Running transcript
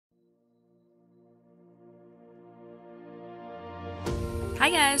Hi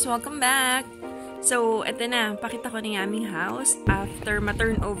guys! Welcome back! So, eto na. Pakita ko na yung aming house after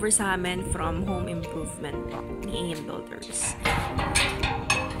ma-turn over sa amin from home improvement po ni AM Builders.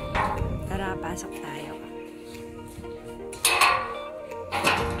 Tara, pasok tayo.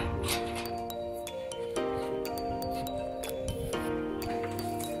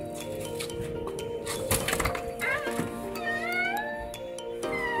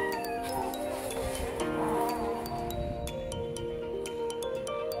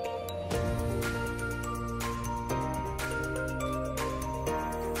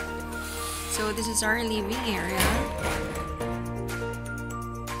 So this is our living area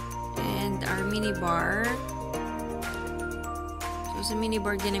and our minibar. So sa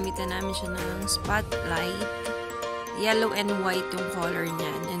minibar ginamitan namin siya ng spotlight, yellow and white yung color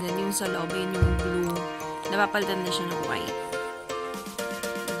niyan, and then yung sa loob yun yung blue, napapalitan na siya ng white.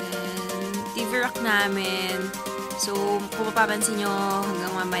 And then TV rack namin. So kung mapapansin nyo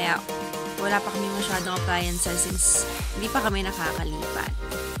hanggang mamaya wala pa kami masyadong appliances since hindi pa kami nakakalipat.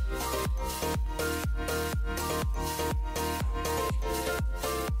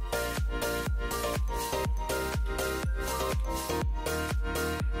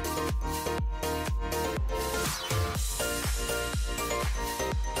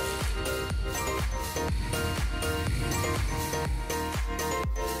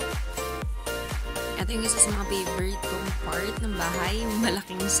 Ito yung isa sa mga favorite kong part ng bahay, yung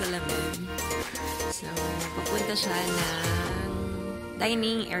malaking salamin. So, papunta siya ng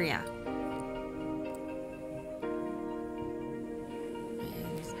dining area.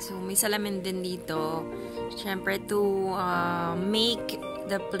 So, may salamin din dito. Siyempre, to make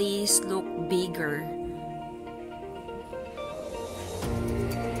the place look bigger.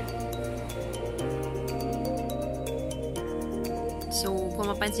 So, kung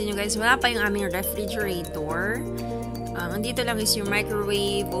mapansin nyo guys, wala pa yung aming refrigerator. Andito lang is yung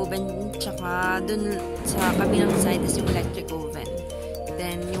microwave, oven, tsaka dun sa kabilang side is yung electric oven.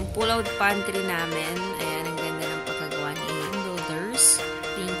 Then, yung pull-out pantry namin, ayan, ang ganda ng pagkagawa ni AM Builders.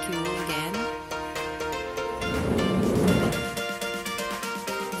 Thank you again.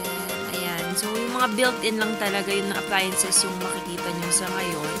 Then, ayan. So, yung mga built-in lang talaga yung appliances yung makikita nyo sa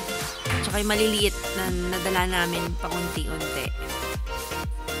ngayon. Tsaka yung maliliit na nadala namin paunti-unti.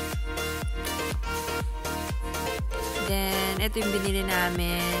 Then, ito yung binili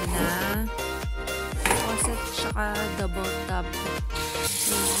namin na faucet tsaka double tap.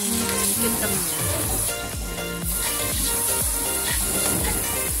 So, cute lang niya.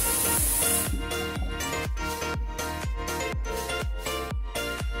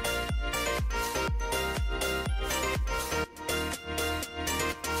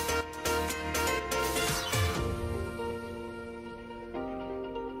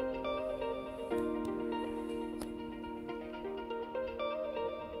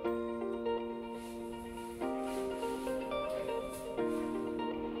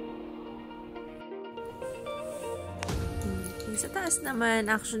 Sa taas naman,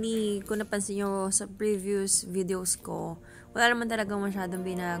 actually, kung napansin nyo sa previous videos ko, wala naman talagang masyadong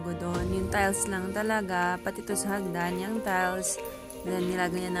binago doon. Yung tiles lang talaga, pati ito sa hagdan, yung tiles, then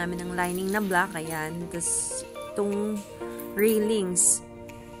nilagyan namin ng lining na black, ayan. Tapos, itong railings.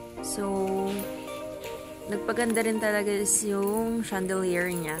 So, nagpaganda rin talaga is yung chandelier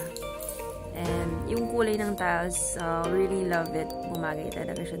niya. And, yung kulay ng tiles, really love it. Bumagay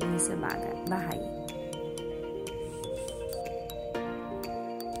talaga siya dun sa bahay.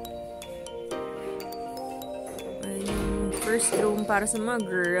 First room para sa mga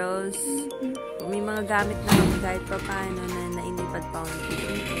girls. May mga gamit na kami kahit pa paano na nainipat pa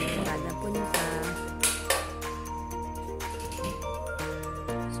kada punta.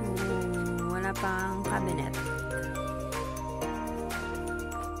 So, wala pang cabinet.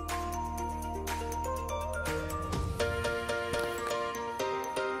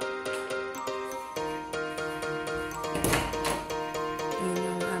 Ayan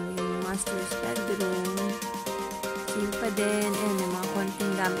yung aming master's bedroom. Yung pa din, and yung mga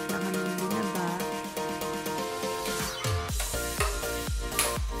konting gamit na kami binaba.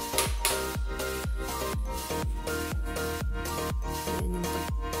 Ayan yung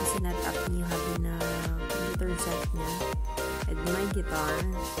pag-sinat up niya habi na computer set niya. And my guitar.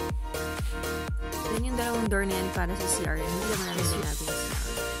 Then yung dalawang door na yan para sa CR. Hindi naman namin sinabi sa CR.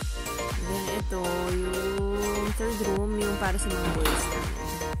 Then ito, yung third room, yung para sa mga boys namin.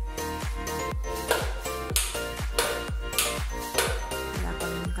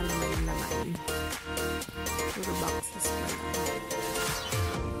 Puro boxes pa lang.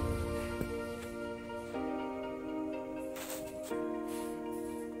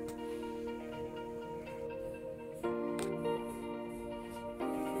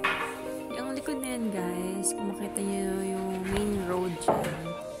 ayan guys, kung makita nyo yung main road dyan,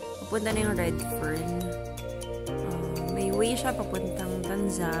 papunta na yung Redfern. May way siya papuntang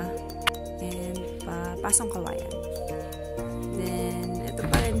Banza and pasong Kawayan. Then, ito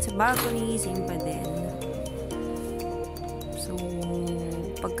pa rin sa balcony, same pa din. So,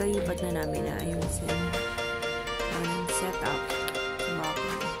 pagkalipat na namin na ayusin ang setup sa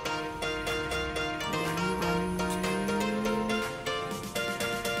balcony.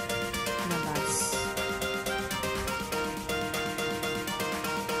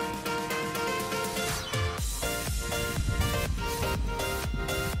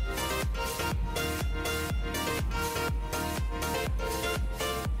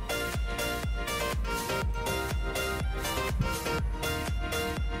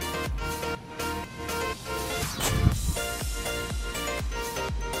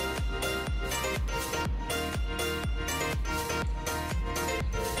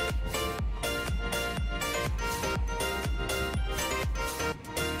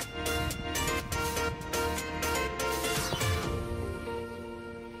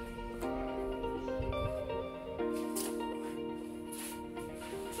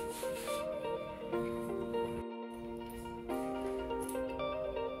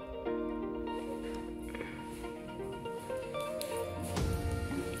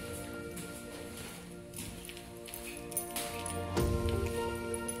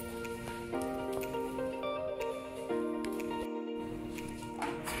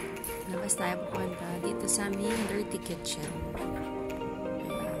 Labas tayo pupunta dito sa aming dirty kitchen.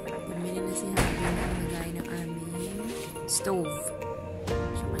 Bumili na si Habi ng lagay ng aming stove.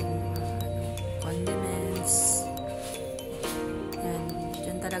 Tsaka yung condiments. Yan.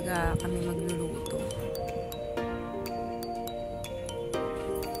 Diyan talaga kami magluluto.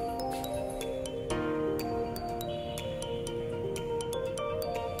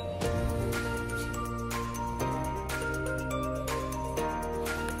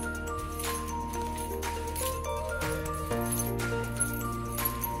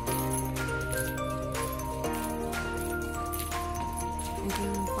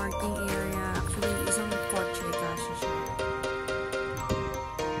 Yung parking area, actually isang kotse kasi siya.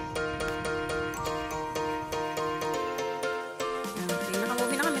 Okay,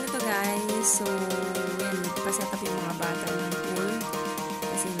 naka-movie na kami na to guys. So, yan, pa-set up yung mga bata ng pool.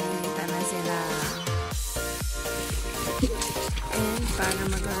 Kasi nakikita na sila. And para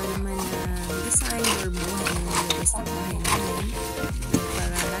magkaroon naman ng design or buhay na nilabas ng bahay namin.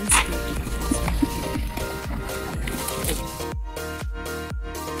 Para landscape.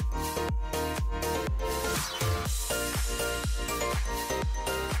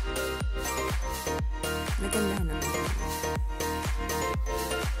 Maganda naman.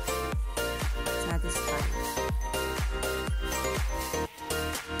 Satisfied.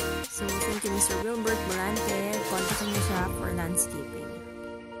 So, thank you Mr. Wilbert Volante. Contact niyo siya for landscaping.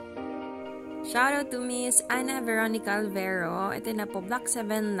 Shoutout to Miss Ana Veronica Alvero. Ito na po, Block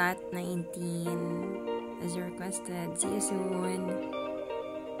 7, Lot 19. As you requested. See you soon.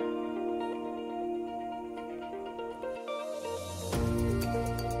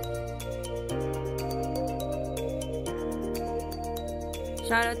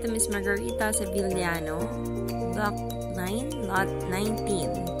 Shoutout to Miss Margarita Sevillano, Block 9, Lot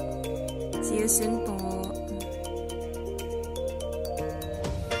 19. See you soon po.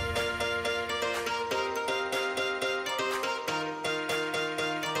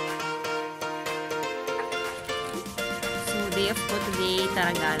 So, day off po today,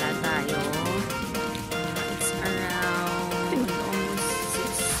 Tarangala tayo. It's around almost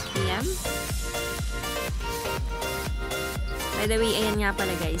 6 p.m. By the way, ayan nga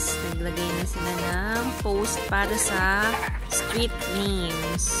pala guys, naglagay na sila ng post para sa street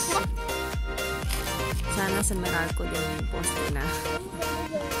names. Sana sa Meralco din yung post na.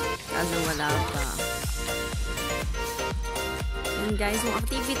 Kaso wala pa. And guys, yung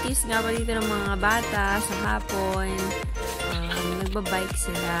activities nga pa dito ng mga bata sa hapon, nagbabike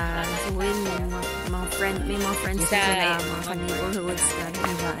sila. So, yun, may mga friends sila, mga ka-neighborhoods na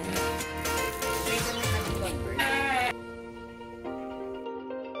dyan.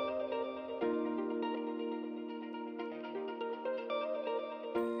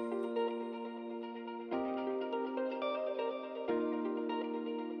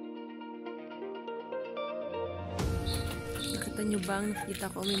 Nakita nyo ba? Nakita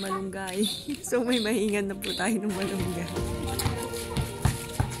ko may malunggay. So, may mahingan na po tayo ng malunggay.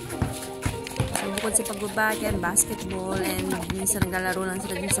 So, bukod sa pagbabagyan, basketball, and minsan naglalaro lang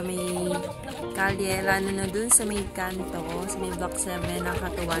sila dun sa may kalye, lalo na dun sa may kanto, sa may Block 7,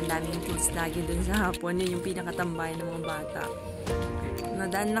 nakakatuwa, daming kids lagi dun sa hapon. Yun yung pinakatambay ng mga bata.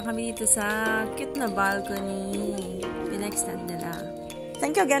 nadaan na kami dito sa cute na balcony. Pina-extend nila.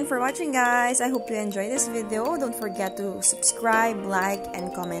 Thank you again for watching, guys. I hope you enjoyed this video. Don't forget to subscribe, like,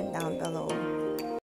 and comment down below.